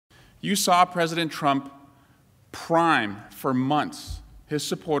You saw President Trump prime for months his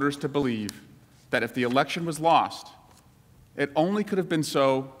supporters to believe that if the election was lost, it only could have been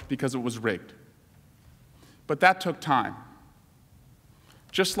so because it was rigged. But that took time.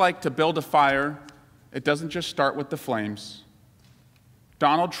 Just like to build a fire, it doesn't just start with the flames.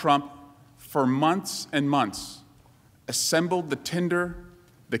 Donald Trump, for months and months, assembled the tinder,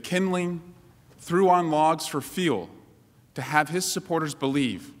 the kindling, threw on logs for fuel to have his supporters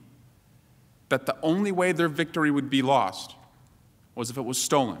believe that the only way their victory would be lost was if it was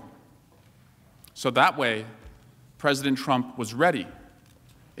stolen. So that way, President Trump was ready,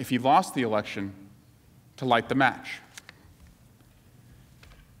 if he lost the election, to light the match.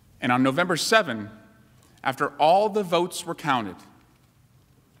 And on November 7, after all the votes were counted,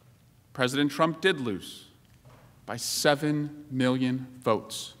 President Trump did lose by 7 million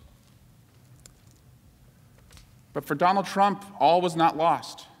votes. But for Donald Trump, all was not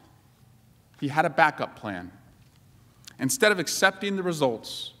lost. He had a backup plan. Instead of accepting the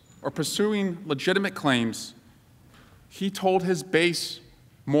results or pursuing legitimate claims, he told his base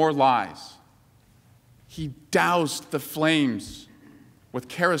more lies. He doused the flames with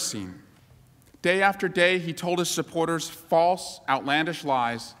kerosene. Day after day, he told his supporters false, outlandish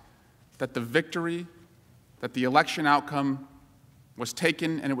lies that the victory, that the election outcome was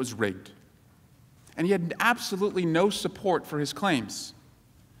taken and it was rigged. And he had absolutely no support for his claims.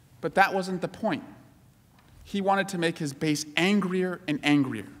 But that wasn't the point. He wanted to make his base angrier and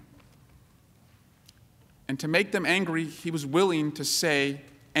angrier. And to make them angry, he was willing to say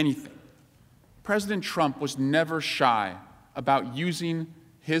anything. President Trump was never shy about using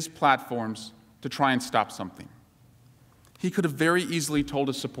his platforms to try and stop something. He could have very easily told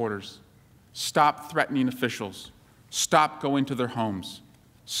his supporters, stop threatening officials, stop going to their homes,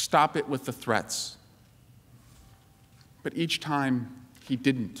 stop it with the threats. But each time, he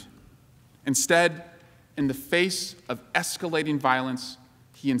didn't. Instead, in the face of escalating violence,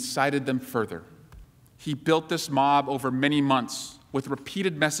 he incited them further. He built this mob over many months with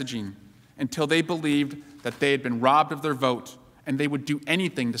repeated messaging until they believed that they had been robbed of their vote and they would do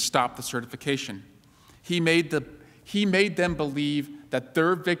anything to stop the certification. He made them believe that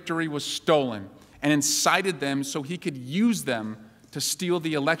their victory was stolen and incited them so he could use them to steal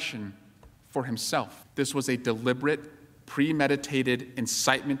the election for himself. This was a deliberate, premeditated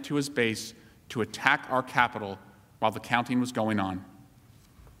incitement to his base to attack our Capitol while the counting was going on.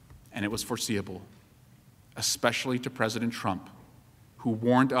 And it was foreseeable, especially to President Trump, who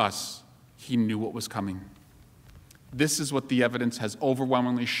warned us he knew what was coming. This is what the evidence has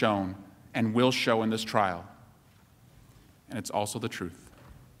overwhelmingly shown and will show in this trial. And it's also the truth.